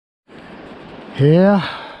Yeah,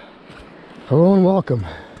 hello and welcome.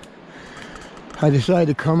 I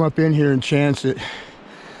decided to come up in here and chance it.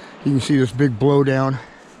 You can see this big blowdown.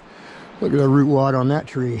 Look at the root wad on that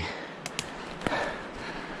tree.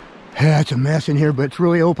 Yeah, it's a mess in here, but it's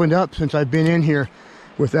really opened up since I've been in here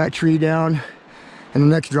with that tree down and the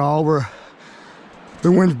next draw over.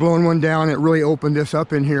 The wind's blowing one down. It really opened this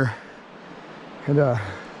up in here. And I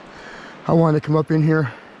wanted to come up in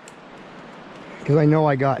here because I know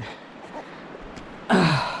I got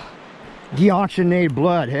deoxygenated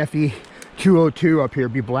blood, Fe2O2 up here,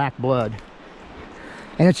 be black blood.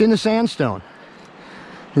 And it's in the sandstone.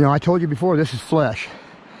 You know, I told you before, this is flesh.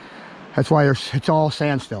 That's why it's all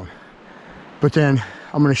sandstone. But then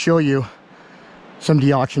I'm going to show you some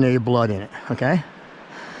deoxygenated blood in it, okay?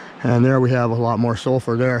 And there we have a lot more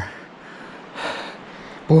sulfur there.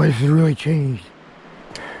 Boy, this has really changed.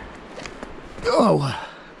 Oh,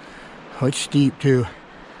 it's steep too.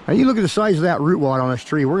 Now you look at the size of that root wad on this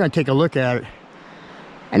tree. We're going to take a look at it.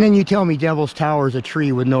 And then you tell me Devil's Tower is a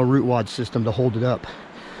tree with no root wad system to hold it up.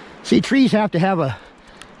 See, trees have to have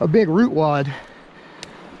a big root wad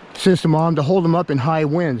system on them to hold them up in high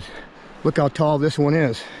winds. Look how tall this one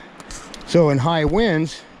is. So in high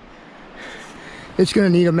winds, it's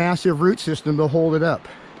going to need a massive root system to hold it up.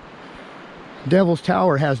 Devil's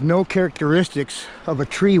Tower has no characteristics of a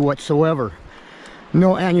tree whatsoever.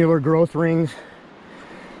 No annular growth rings.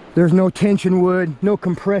 There's no tension wood, no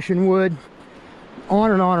compression wood.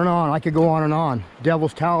 On and on and on. I could go on and on.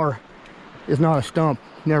 Devil's Tower is not a stump.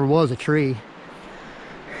 Never was a tree.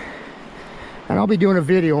 And I'll be doing a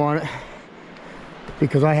video on it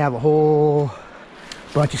because I have a whole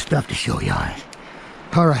bunch of stuff to show you on it.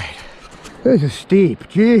 Alright. This is steep.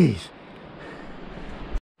 Jeez.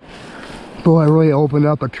 Boy, I really opened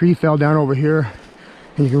up. A tree fell down over here.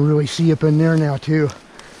 And you can really see up in there now too.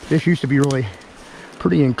 This used to be really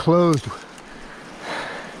pretty enclosed.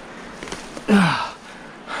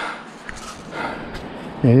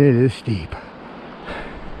 And it is steep.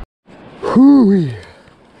 Whoo-wee. Look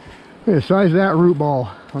at the size of that root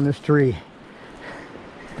ball on this tree.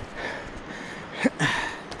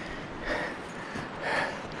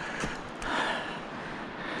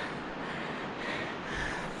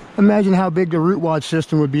 Imagine how big the root wad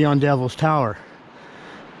system would be on Devil's Tower.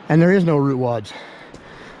 And there is no root wads.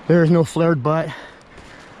 There is no flared butt.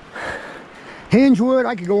 Hinge wood,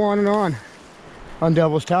 I could go on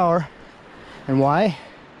Devil's Tower. And why?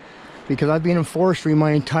 Because I've been in forestry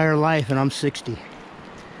my entire life and I'm 60.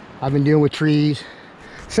 I've been dealing with trees,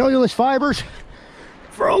 cellulose fibers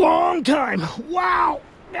for a long time. Wow!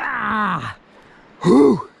 Ah!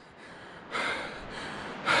 Whew!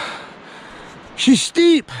 She's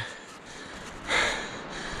steep.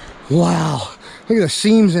 Wow! Look at the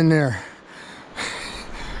seams in there.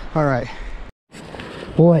 All right.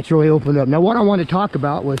 Boy, it's really opened up. Now, what I wanted to talk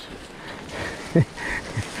about was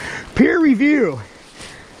peer review.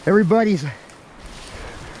 Everybody's,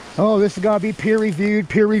 oh, this has got to be peer reviewed,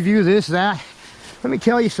 peer review this, that. Let me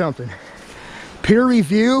tell you something. Peer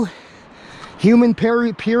review, human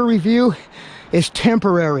peer review is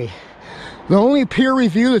temporary. The only peer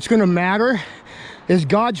review that's going to matter is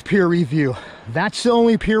God's peer review. That's the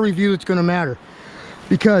only peer review that's going to matter.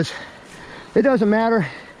 Because it doesn't matter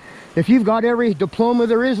if you've got every diploma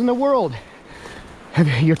there is in the world.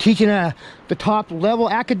 You're teaching at the top level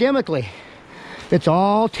academically. It's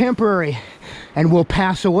all temporary and will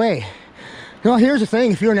pass away. Now, here's the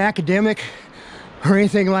thing. If you're an academic or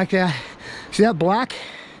anything like that, see that black?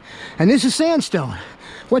 And this is sandstone.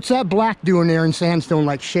 What's that black doing there in sandstone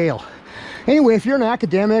like shale? Anyway, if you're an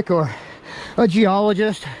academic or a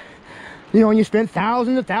geologist, you know, and you spent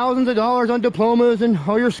thousands and thousands of dollars on diplomas and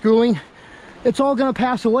all your schooling, it's all going to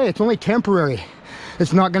pass away. It's only temporary.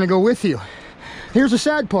 It's not going to go with you. Here's the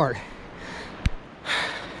sad part.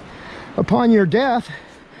 Upon your death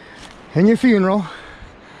and your funeral,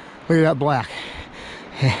 look at that black.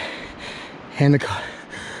 And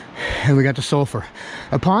we got the sulfur.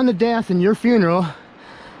 Upon the death and your funeral,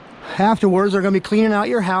 afterwards they're going to be cleaning out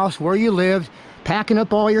your house, where you lived, packing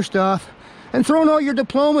up all your stuff, and throwing all your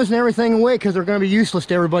diplomas and everything away because they're going to be useless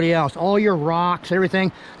to everybody else. All your rocks,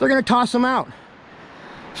 everything, they're going to toss them out.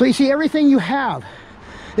 So you see, everything you have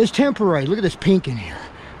is temporary. Look at this pink in here.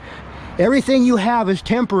 Everything you have is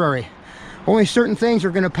temporary. Only certain things are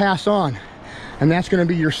going to pass on, and that's going to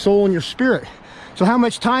be your soul and your spirit. So how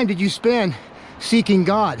much time did you spend seeking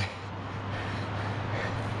God?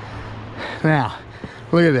 Now,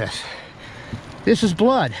 look at this. This is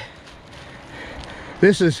blood.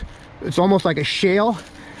 It's almost like a shale.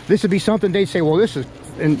 This would be something they'd say, well, this is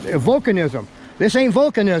volcanism. This ain't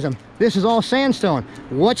volcanism. This is all sandstone.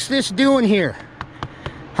 What's this doing here?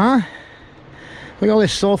 Huh? Look at all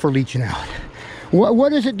this sulfur leaching out.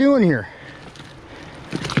 What is it doing here?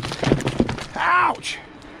 Ouch!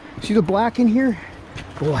 See the black in here?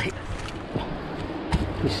 Boy.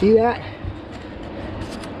 You see that?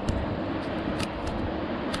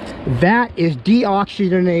 That is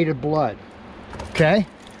deoxygenated blood. Okay?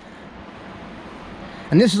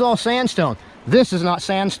 And this is all sandstone. This is not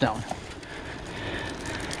sandstone.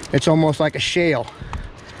 It's almost like a shale.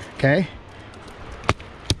 Okay?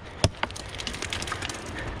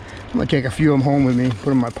 I'm gonna take a few of them home with me, put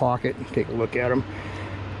them in my pocket, and take a look at them.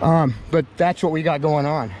 But that's what we got going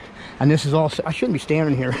on. And this is all, I shouldn't be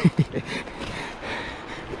standing here.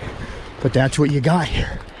 But that's what you got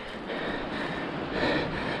here.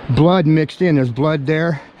 Blood mixed in. There's blood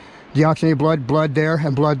there, deoxygenated blood, blood there,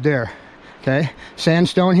 and blood there. Okay?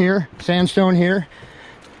 Sandstone here,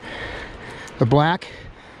 the black,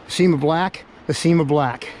 seam of black, the seam of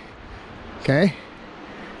black. Okay?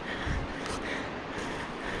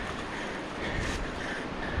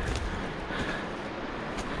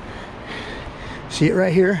 See it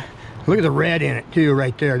right here? Look at the red in it too,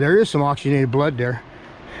 right there. There is some oxygenated blood there.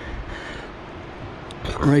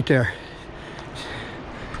 Right there.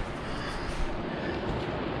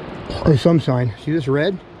 There's some sign. See this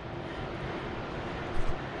red?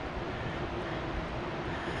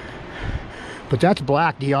 But that's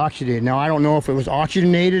black deoxygenated. Now I don't know if it was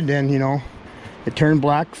oxygenated, then you know, it turned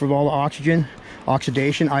black for all the oxygen,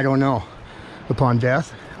 oxidation. I don't know. Upon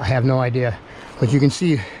death, I have no idea. But you can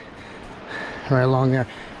see right along there.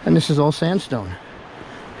 And this is all sandstone.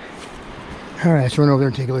 All right, let's run over there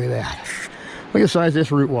and take a look at that. Look at the size of this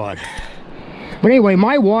root wad. But anyway,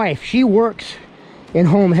 my wife, she works in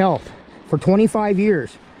home health for 25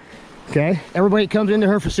 years. Okay? Everybody that comes into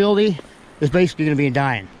her facility is basically going to be a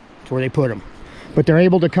dine. That's where they put them. But they're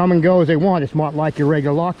able to come and go as they want. It's not like your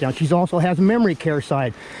regular lockdown. She also has a memory care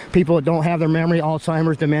side. People that don't have their memory,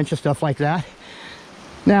 Alzheimer's, dementia, stuff like that.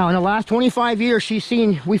 Now, in the last 25 years, she's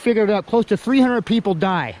seen, we figured out, close to 300 people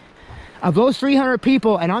die. Of those 300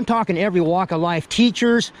 people, and I'm talking every walk of life,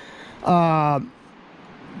 teachers, on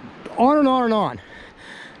and on and on.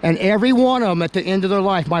 And every one of them at the end of their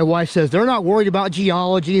life, my wife says, they're not worried about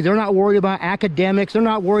geology, they're not worried about academics, they're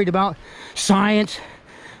not worried about science.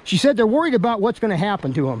 She said they're worried about what's going to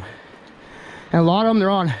happen to them. And a lot of them,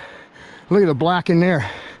 they're on, look at the black in there.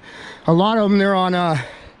 A lot of them, they're on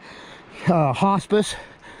hospice,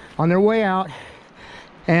 on their way out,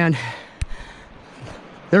 and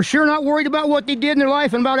they're sure not worried about what they did in their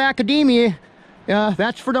life and about academia.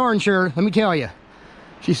 That's for darn sure, let me tell you.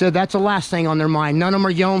 She said that's the last thing on their mind. None of them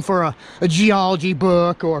are yelling for a geology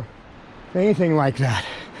book or anything like that.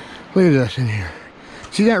 Look at this in here.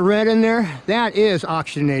 See that red in there? That is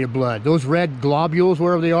oxygenated blood. Those red globules,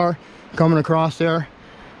 wherever they are, coming across there.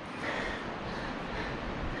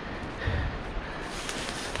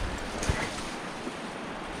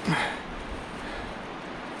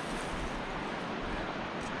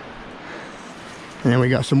 And then we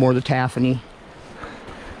got some more of the taphany.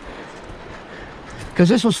 Because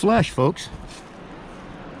this was flesh, folks.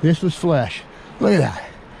 This was flesh. Look at that.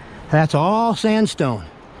 That's all sandstone.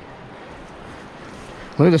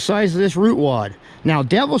 Look at the size of this root wad. Now,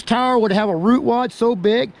 Devil's Tower would have a root wad so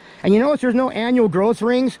big. And you notice there's no annual growth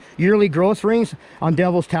rings, yearly growth rings on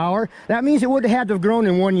Devil's Tower. That means it would have had to have grown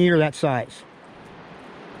in 1 year that size.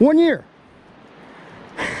 1 year.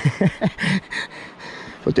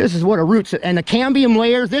 But this is what a root, and the cambium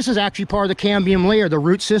layer, this is actually part of the cambium layer, the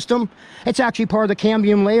root system. It's actually part of the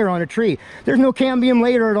cambium layer on a tree. There's no cambium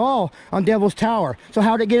layer at all on Devil's Tower. So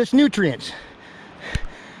how did it get its nutrients?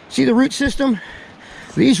 See the root system?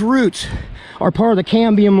 These roots are part of the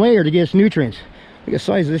cambium layer to get its nutrients. Look at the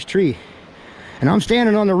size of this tree. And I'm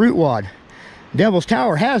standing on the root wad. Devil's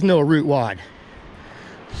Tower has no root wad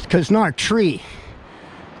because it's not a tree.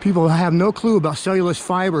 People have no clue about cellulose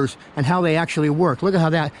fibers and how they actually work. Look at how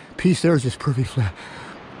that piece there is just perfectly flat.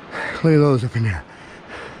 Look at those up in there.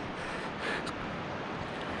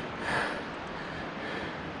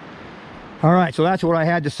 All right, so that's what I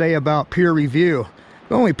had to say about peer review.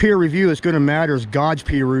 The only peer review that's going to matter is God's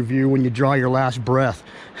peer review when you draw your last breath.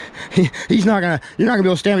 You're not going to be able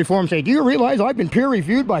to stand before him and say, do you realize I've been peer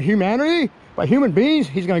reviewed by humanity, by human beings?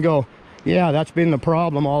 He's going to go, yeah, that's been the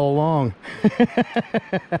problem all along.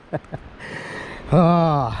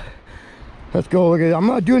 Let's go look at it. I'm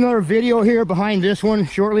going to do another video here behind this one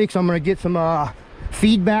shortly because I'm going to get some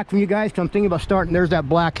feedback from you guys. I'm thinking about starting. There's that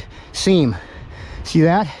black seam. See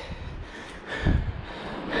that?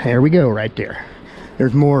 There we go, right there.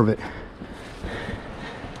 There's more of it.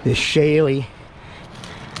 This shaly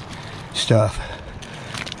stuff.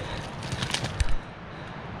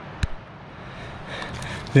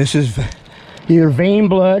 This is, Either vein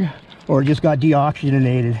blood or it just got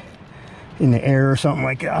deoxygenated in the air or something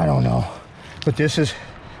like that. I don't know. But this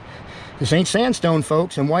ain't sandstone,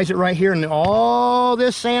 folks. And why is it right here in all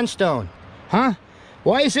this sandstone? Huh?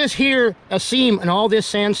 Why is this here a seam in all this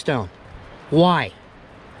sandstone? Why?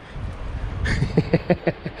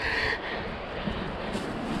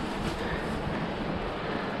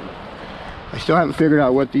 I still haven't figured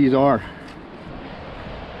out what these are.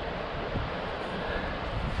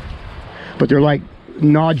 But they're like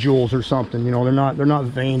nodules or something, you know, they're not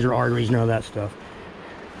veins or arteries, none of that stuff.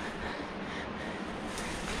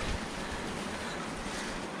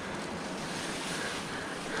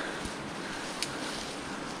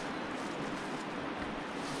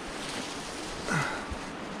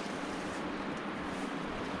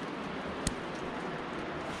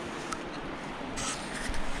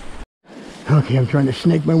 Okay, I'm trying to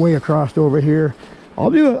snake my way across over here.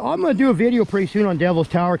 I'm gonna do a video pretty soon on Devil's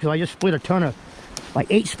Tower because I just split a ton of, like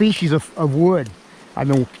 8 species of wood I've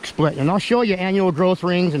been splitting. And I'll show you annual growth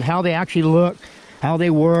rings and how they actually look, how they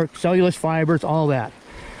work, cellulose fibers, all that.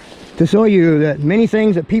 To show you that many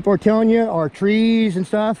things that people are telling you are trees and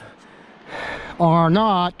stuff are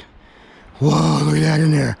not. Whoa, look at that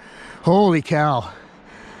in there. Holy cow.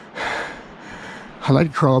 I'd like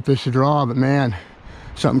to crawl up this draw, but man,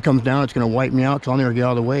 something comes down, it's gonna wipe me out, so I'll never get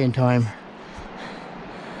out of the way in time.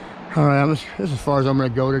 All right, this is as far as I'm gonna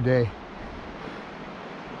go today.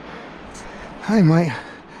 I might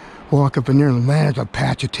walk up in there and man, it's a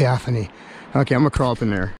patch of taffany. Okay, I'm gonna crawl up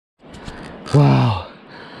in there. Wow,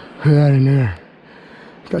 look at that in there.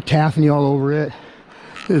 It's got taffany all over it.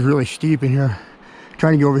 It is really steep in here. I'm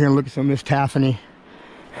trying to go over here and look at some of this taffany.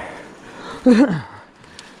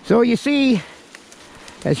 So you see,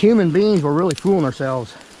 as human beings, we're really fooling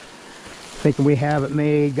ourselves. Thinking we have it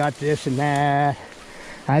made, got this and that.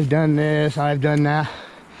 I've done this, I've done that.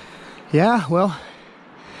 Yeah, well,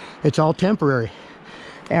 it's all temporary.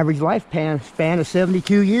 Average lifespan is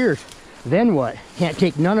 72 years. Then what? Can't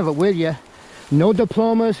take none of it with you. No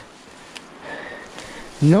diplomas.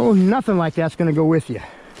 No, nothing like that's gonna go with you.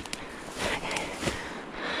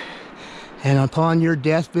 And upon your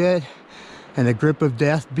deathbed and the grip of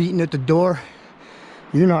death beating at the door,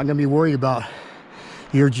 you're not gonna be worried about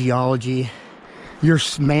your geology, your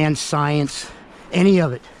man science, any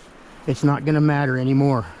of it. It's not gonna matter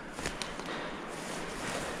anymore.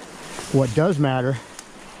 What does matter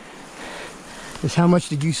is how much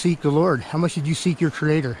did you seek the Lord? How much did you seek your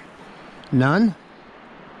Creator? None?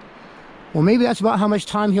 Well, maybe that's about how much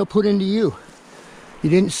time He'll put into you. You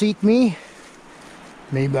didn't seek me,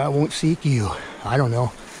 maybe I won't seek you. I don't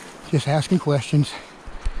know. Just asking questions.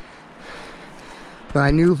 But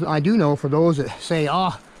I do know for those that say,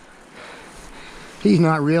 oh, He's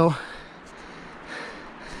not real,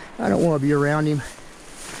 I don't want to be around Him.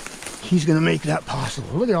 He's going to make that possible.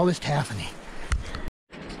 Look at all this taffany.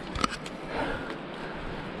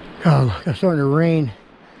 Oh, it's starting to rain.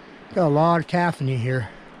 Got a lot of taffany here.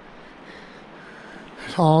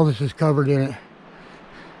 All this is covered in it.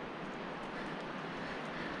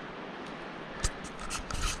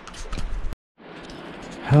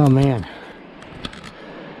 Oh man.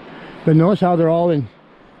 But notice how they're all in,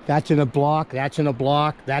 that's in a block, that's in a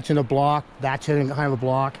block, that's in a block, that's in kind of a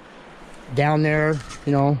block. Down there,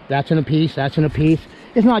 you know, that's in a piece, that's in a piece.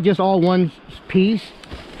 It's not just all one piece,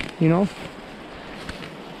 you know.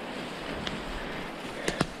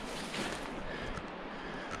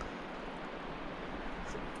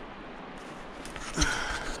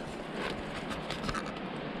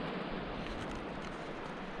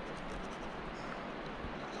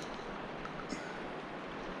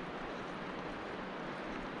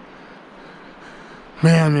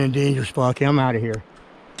 Man, I'm in a danger spot. Okay, I'm out of here.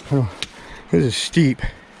 Oh, this is steep.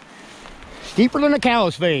 Steeper than a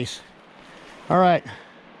cow's face. All right.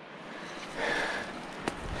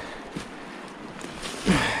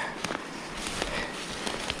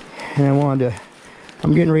 And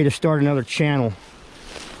I'm getting ready to start another channel.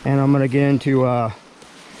 And I'm going to get into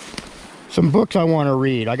some books I want to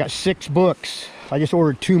read. I got 6 books. I just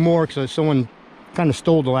ordered 2 more because someone kind of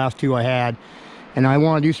stole the last 2 I had. And I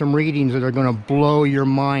want to do some readings that are going to blow your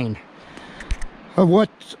mind of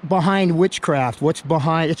what's behind witchcraft, what's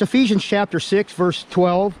behind. It's Ephesians chapter 6 verse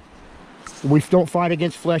 12. We don't fight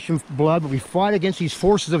against flesh and blood, but we fight against these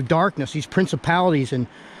forces of darkness, these principalities in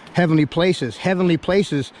heavenly places. Heavenly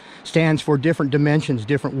places stands for different dimensions,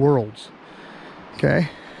 different worlds. Okay,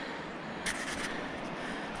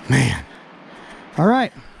 man. All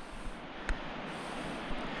right,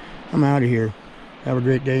 I'm out of here. Have a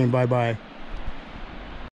great day and bye-bye.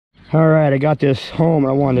 All right, I got this home.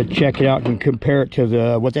 I wanted to check it out and compare it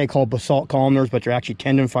to what they call basalt columnars, but they're actually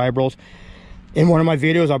tendon fibrils. In one of my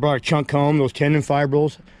videos, I brought a chunk home, those tendon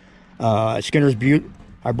fibrils. Skinner's Butte,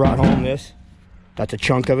 I brought home this. That's a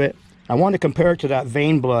chunk of it. I wanted to compare it to that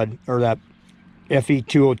vein blood, or that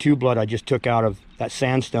Fe2O2 blood I just took out of that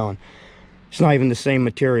sandstone. It's not even the same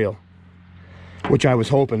material, which I was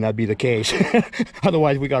hoping that'd be the case.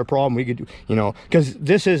 Otherwise, we got a problem. We could, you know, because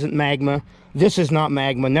this isn't magma. This is not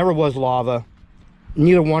magma. Never was lava.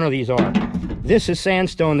 Neither one of these are. This is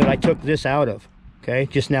sandstone that I took this out of. Okay,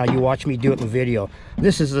 just now you watch me do it in the video.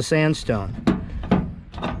 This is the sandstone.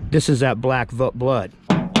 This is that black blood.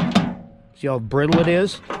 See how brittle it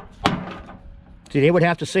is? See, they would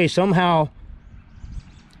have to say somehow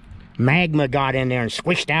magma got in there and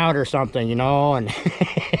squished out or something, you know, and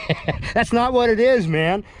that's not what it is,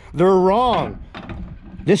 man. They're wrong.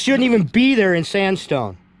 This shouldn't even be there in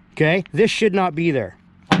sandstone, okay? This should not be there.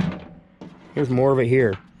 Here's more of it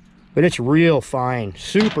here, but it's real fine,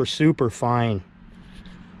 super, super fine.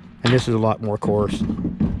 And this is a lot more coarse.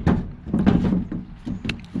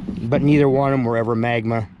 But neither one of them were ever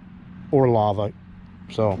magma or lava.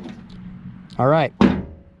 So, all right.